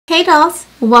Hey dolls!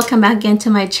 Welcome back again to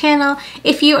my channel.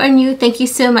 If you are new, thank you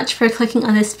so much for clicking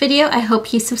on this video. I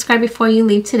hope you subscribe before you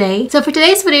leave today. So for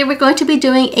today's video, we're going to be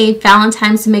doing a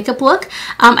Valentine's makeup look.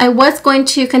 I was going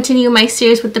to continue my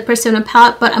series with the Persona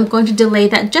palette, but I'm going to delay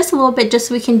that just a little bit just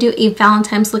so we can do a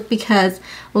Valentine's look because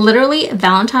literally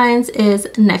Valentine's is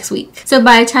next week. So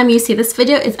by the time you see this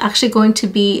video, it's actually going to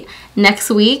be next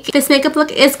week. This makeup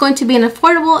look is going to be an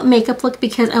affordable makeup look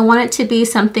because I want it to be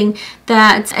something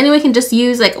that anyone can just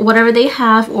use, like whatever they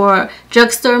have, or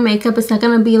drugstore makeup. It's not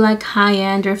going to be like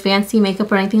high-end or fancy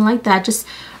makeup or anything like that. Just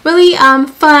really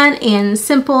fun and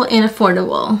simple and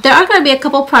affordable. There are going to be a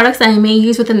couple products that I may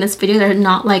use within this video that are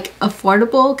not like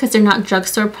affordable because they're not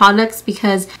drugstore products,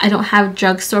 because I don't have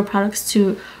drugstore products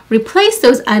to replace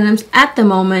those items at the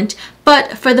moment.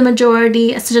 But for the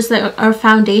majority, such as like our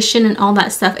foundation and all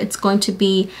that stuff, it's going to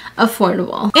be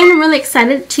affordable. And I'm really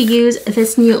excited to use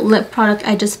this new lip product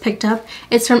I just picked up.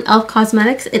 It's from e.l.f.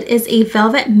 Cosmetics. It is a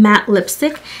velvet matte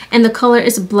lipstick and the color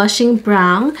is blushing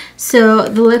brown. So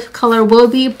the lip color will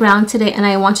be brown today, and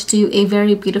I want to do a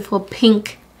very beautiful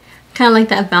pink, kind of like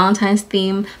that Valentine's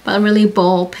theme, but a really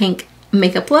bold pink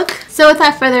makeup look. So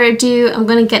without further ado, I'm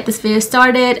going to get this video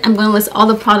started. I'm going to list all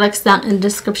the products down in the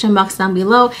description box down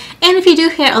below. And if you do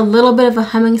hear a little bit of a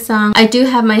humming sound, I do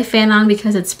have my fan on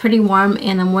because it's pretty warm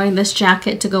and I'm wearing this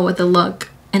jacket to go with the look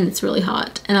and it's really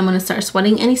hot and I'm going to start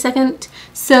sweating any second.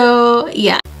 So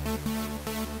yeah.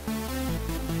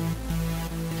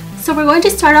 So we're going to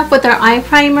start off with our eye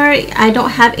primer. I don't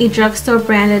have a drugstore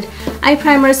branded eye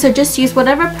primer, so just use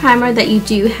whatever primer that you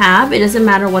do have. It doesn't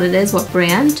matter what it is, what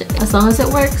brand, as long as it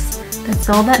works. That's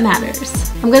all that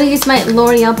matters. I'm going to use my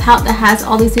L'Oreal palette that has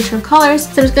all these neutral colors.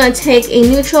 So I'm just going to take a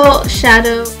neutral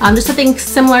shadow, just something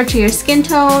similar to your skin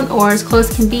tone or as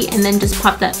close can be, and then just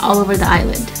pop that all over the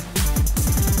eyelid.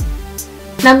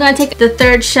 Now I'm going to take the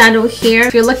third shadow here.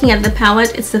 If you're looking at the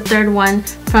palette, it's the third one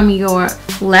from your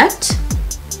left.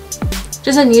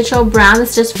 Just a neutral brown.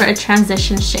 It's just for a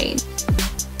transition shade.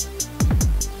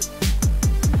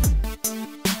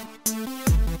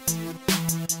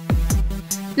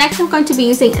 Next, I'm going to be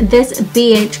using this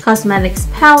BH Cosmetics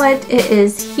palette. It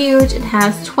is huge. It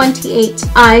has 28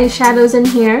 eyeshadows in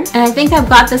here. And I think I've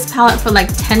got this palette for like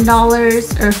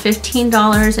 $10 or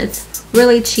 $15. It's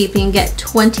really cheap. You can get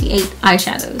 28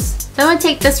 eyeshadows. So I'm going to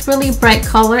take this really bright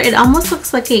color. It almost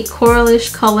looks like a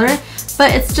coralish color,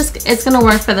 but it's going to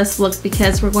work for this look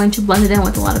because we're going to blend it in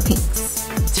with a lot of pinks.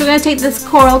 So we're going to take this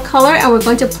coral color and we're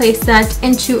going to place that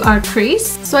into our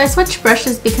crease. So I switched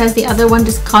brushes because the other one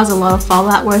just caused a lot of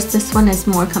fallout, whereas this one is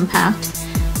more compact.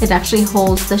 It actually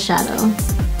holds the shadow.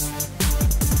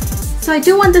 So I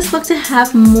do want this look to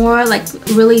have more like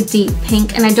really deep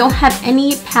pink, and I don't have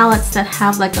any palettes that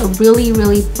have like a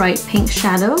really bright pink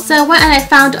shadow. So I went and I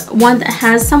found one that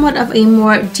has somewhat of a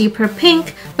more deeper pink,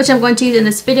 which I'm going to use in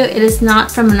this video. It is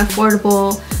not from an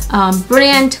affordable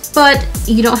brand, but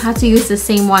you don't have to use the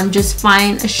same one. Just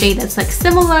find a shade that's like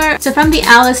similar. So from the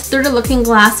Alice Through the Looking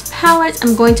Glass palette,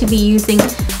 I'm going to be using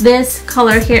this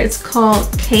color here. It's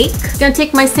called Cake. I'm going to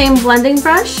take my same blending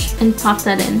brush and pop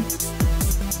that in.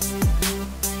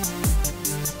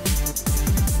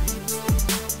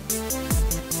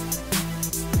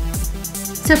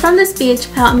 So from this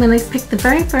BH palette, I'm going to pick the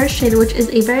very first shade, which is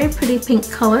a very pretty pink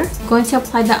color. I'm going to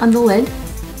apply that on the lid.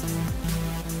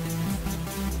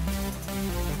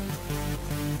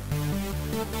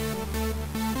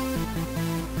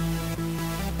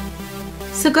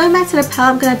 So going back to the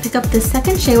palette, I'm going to pick up the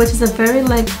second shade, which is a very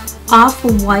like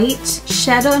off-white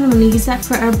shadow, and I'm going to use that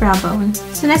for our brow bone.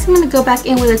 So next I'm going to go back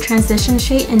in with a transition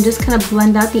shade and just kind of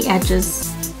blend out the edges.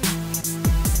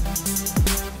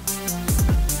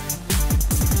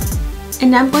 And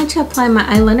now I'm going to apply my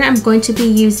eyeliner. I'm going to be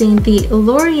using the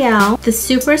L'Oreal, the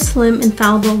Super Slim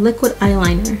Infallible Liquid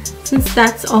Eyeliner. Since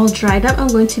that's all dried up, I'm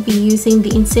going to be using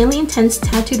the Insanely Intense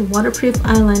Tattooed Waterproof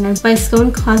Eyeliner by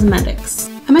Scone Cosmetics.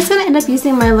 I'm just going to end up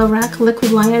using my Lorac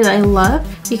liquid liner that I love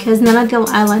because none of the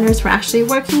eyeliners were actually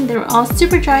working. They were all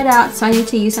super dried out, so I need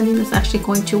to use something that's actually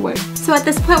going to work. So at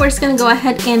this point, we're just going to go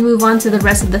ahead and move on to the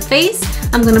rest of the face.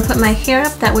 I'm going to put my hair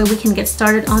up, that way we can get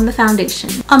started on the foundation.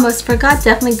 Almost forgot,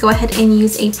 definitely go ahead and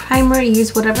use a primer.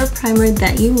 Use whatever primer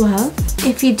that you love.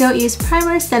 If you don't use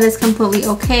primers, that is completely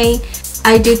okay.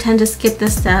 I do tend to skip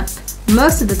this step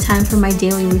most of the time for my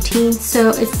daily routine, so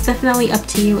it's definitely up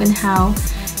to you and how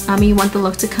you want the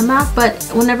look to come out, but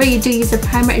whenever you do use a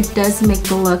primer, it does make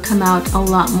the look come out a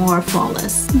lot more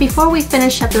flawless. Before we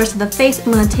finish up the rest of the face,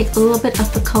 I'm going to take a little bit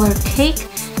of the color Cake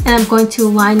and I'm going to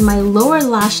line my lower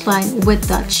lash line with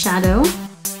that shadow.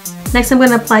 Next I'm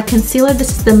going to apply concealer.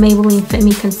 This is the Maybelline Fit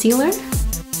Me Concealer.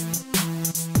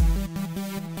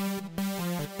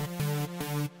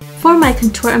 For my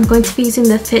contour, I'm going to be using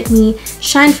the Fit Me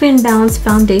Shine Free and Balance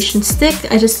Foundation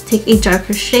Stick. I just take a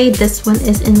darker shade. This one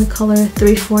is in the color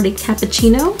 340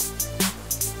 Cappuccino.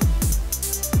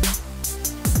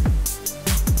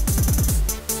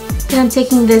 Then I'm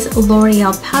taking this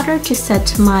L'Oreal powder to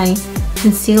set my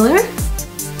concealer.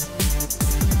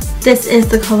 This is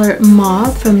the color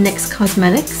Mauve from NYX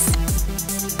Cosmetics.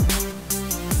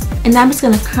 And now I'm just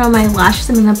going to curl my lashes.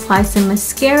 I'm going to apply some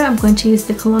mascara. I'm going to use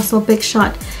the Colossal Big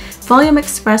Shot Volume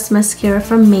Express Mascara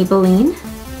from Maybelline.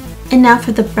 And now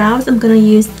for the brows, I'm going to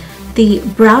use the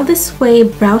Brow This Way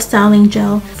Brow Styling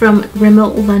Gel from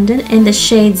Rimmel London in the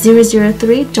shade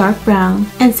 003 Dark Brown.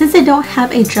 And since I don't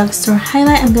have a drugstore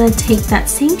highlight, I'm going to take that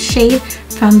same shade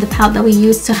from the palette that we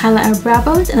used to highlight our brow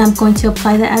bones, and I'm going to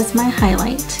apply that as my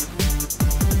highlight.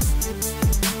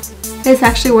 This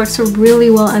actually works really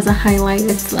well as a highlight.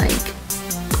 It's like,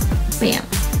 bam.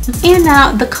 And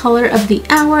now the color of the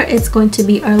hour is going to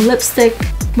be our lipstick.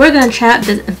 We're going to try out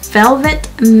this Velvet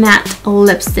Matte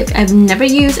Lipstick. I've never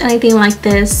used anything like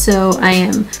this, so I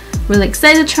am really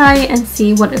excited to try it and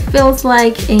see what it feels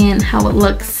like and how it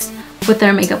looks with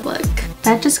our makeup look.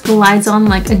 That just glides on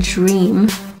like a dream.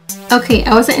 Okay,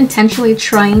 I wasn't intentionally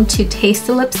trying to taste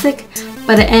the lipstick,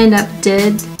 but I ended up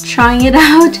trying it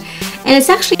out. And it's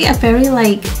actually a very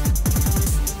like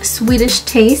sweetish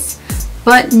taste.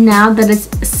 But now that it's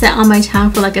set on my tongue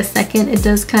for like a second, it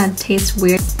does kind of taste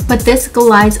weird. But this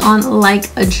glides on like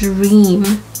a dream.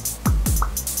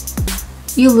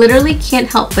 You literally can't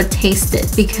help but taste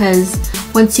it, because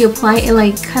once you apply it,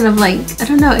 like kind of like, I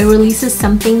don't know, it releases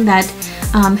something that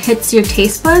hits your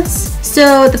taste buds.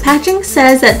 So the packaging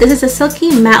says that this is a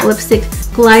silky matte lipstick,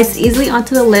 glides easily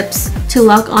onto the lips to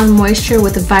lock on moisture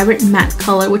with a vibrant matte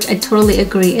color, which I totally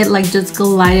agree. It like just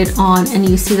glided on, and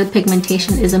you see the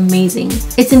pigmentation is amazing.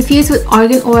 It's infused with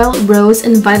argan oil, rose,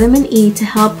 and vitamin E to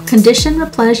help condition,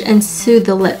 replenish, and soothe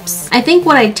the lips. I think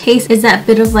what I taste is that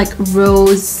bit of like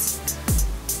rose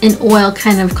and oil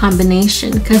kind of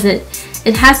combination, because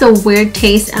it has a weird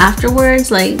taste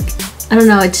afterwards. Like, I don't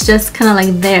know, it's just kind of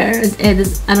like there. It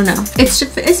is, I don't know.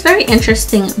 It's very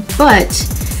interesting, but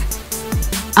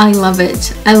I love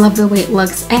it. I love the way it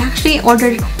looks. I actually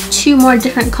ordered 2 more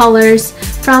different colors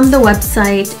from the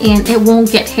website, and it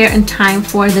won't get here in time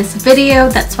for this video.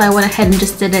 That's why I went ahead and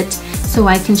just did it so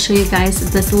I can show you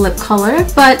guys this lip color.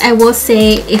 But I will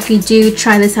say, if you do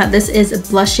try this out, this is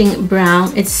a blushing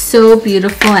brown. It's so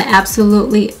beautiful. I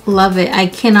absolutely love it. I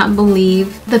cannot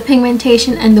believe the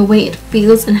pigmentation and the way it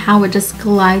feels and how it just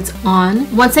glides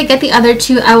on. Once I get the other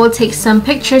 2, I will take some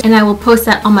pictures and I will post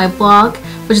that on my blog,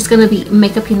 which is going to be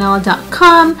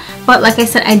MakeupByYonella.com. But like I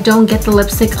said, I don't get the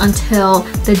lipstick until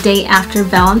the day after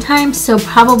Valentine's, so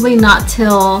probably not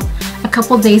till a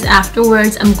couple days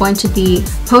afterwards. I'm going to be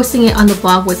posting it on the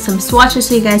blog with some swatches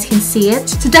so you guys can see it.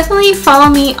 So definitely follow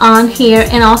me on here,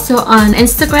 and also on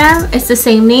Instagram. It's the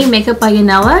same name,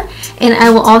 MakeupByYonella, and I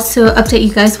will also update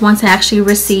you guys once I actually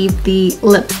receive the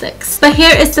lipsticks. But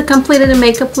here is the completed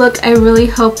makeup look. I really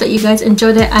hope that you guys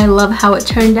enjoyed it. I love how it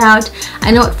turned out.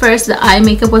 I know at first the eye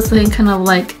makeup was looking kind of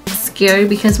like scary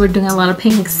because we're doing a lot of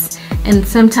pinks, and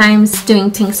sometimes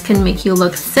doing pinks can make you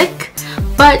look sick.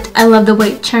 But I love the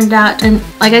way it turned out, and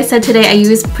like I said, today I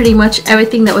used pretty much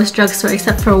everything that was drugstore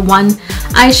except for one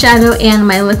eyeshadow and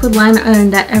my liquid liner. Other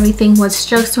than that, everything was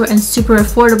drugstore and super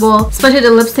affordable. Especially the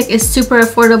lipstick is super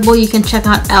affordable. You can check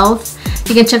out e.l.f.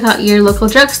 You can check out your local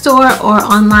drugstore or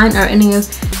online, or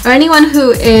anyone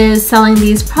who is selling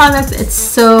these products. It's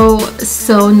so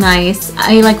nice.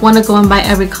 I like want to go and buy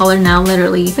every color now,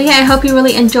 literally. But yeah, I hope you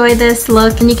really enjoy this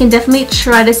look, and you can definitely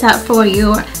try this out for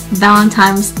your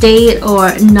Valentine's date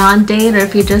or non-date, or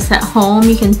if you're just at home,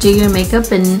 you can do your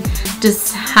makeup and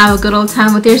just have a good old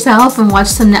time with yourself and watch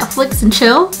some Netflix and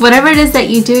chill. Whatever it is that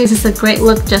you do, this is a great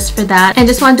look just for that. And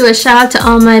just want to do a shout out to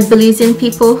all my Belizean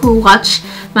people who watch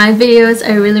my videos.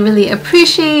 I really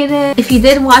appreciate it. If you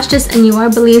did watch this and you are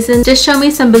Belizean, just show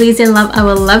me some Belizean love. I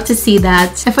would love to see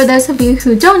that. And for those of you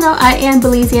who don't know, I am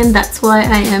Belizean. That's why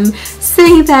I am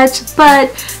saying that. But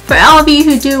for all of you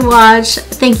who do watch,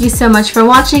 thank you so much for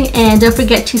watching, and don't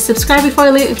forget to subscribe before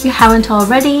you leave if you haven't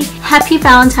already. Happy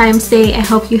Valentine's Day. I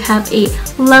hope you have a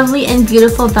lovely and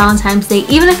beautiful Valentine's Day.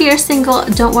 Even if you're single,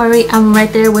 don't worry, I'm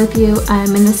right there with you.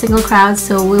 I'm in the single crowd,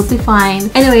 so we'll be fine.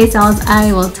 Anyways, dolls,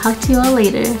 I will talk to you all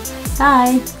later.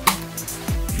 Bye.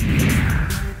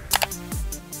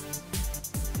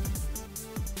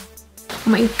 Oh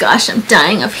my gosh, I'm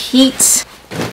dying of heat.